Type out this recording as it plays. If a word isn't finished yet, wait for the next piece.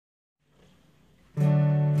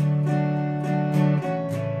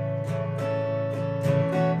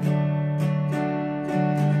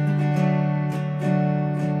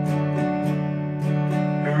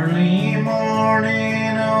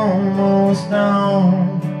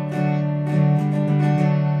on.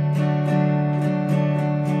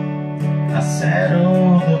 I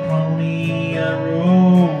saddled the pony I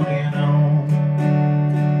rode in on.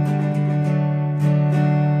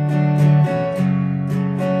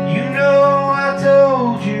 You know I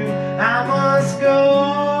told you I must go,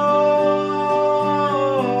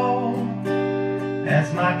 as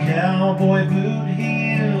my cowboy boot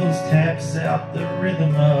heels taps out the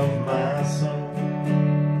rhythm of my soul.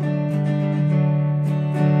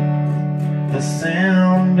 The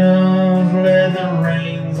sound of leather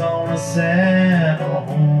reins on a saddle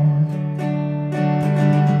horn.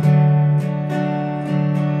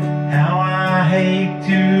 How I hate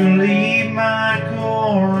to leave my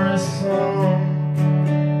chorus song.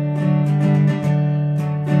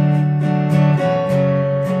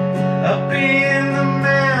 Up in the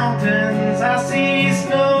mountains I see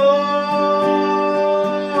snow,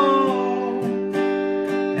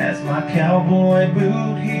 as my cowboy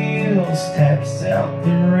boot heels taps out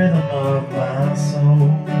the rhythm of my soul.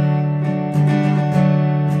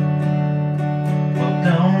 Well,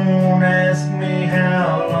 don't ask me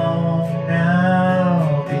how long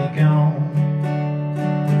I'll be gone.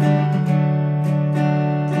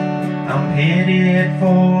 I'm headed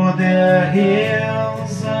for the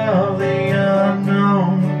hills of the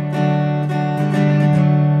unknown.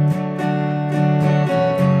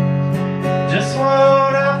 Just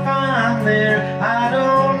what I find there, I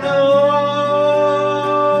don't know,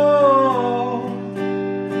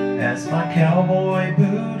 as my cowboy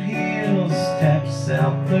boot heels taps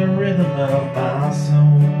out the rhythm of my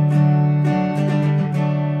soul.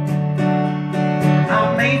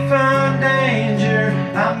 I may find danger,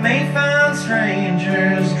 I may find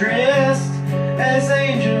strangers dressed as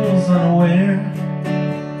angels unaware.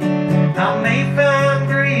 I may find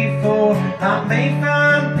grief, or I may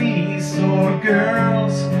find peace, or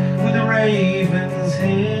girls with a raven's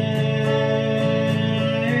hair.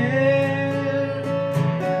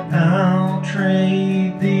 I'll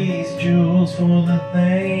trade these jewels for the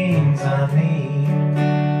things I need.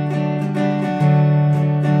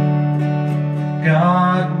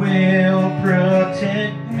 God will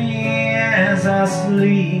protect me as I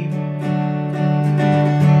sleep.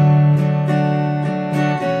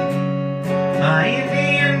 My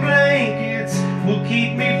Indian blankets will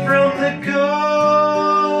keep me from the cold,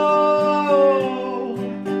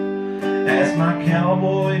 as my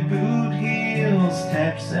cowboy boot heels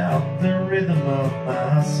taps out the rhythm of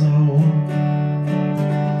my soul.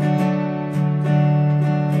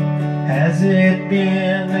 Has it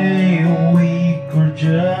been a week or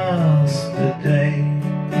just a day?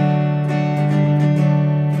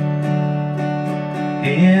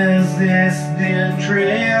 Is this the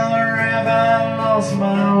trail, or have I lost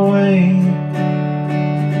my way?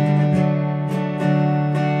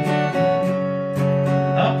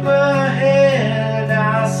 Up ahead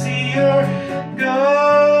I see your ghost,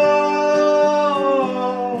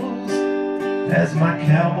 as my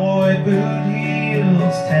cowboy boot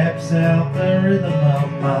heels taps out the rhythm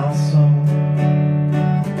of my soul.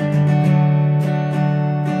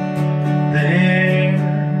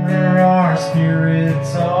 There are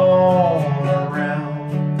spirits all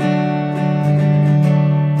around.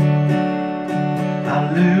 I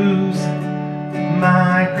lose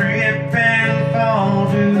my grip and fall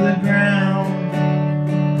to the ground.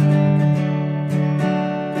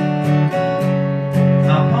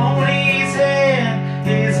 My pony's head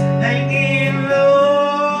is hanging low,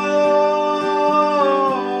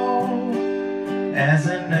 as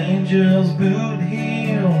an angel's boot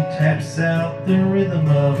heel taps out the rhythm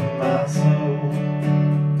of my soul.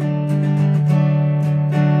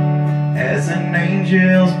 As an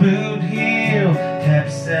angel's boot heel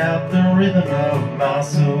taps out the rhythm of my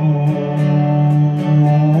soul.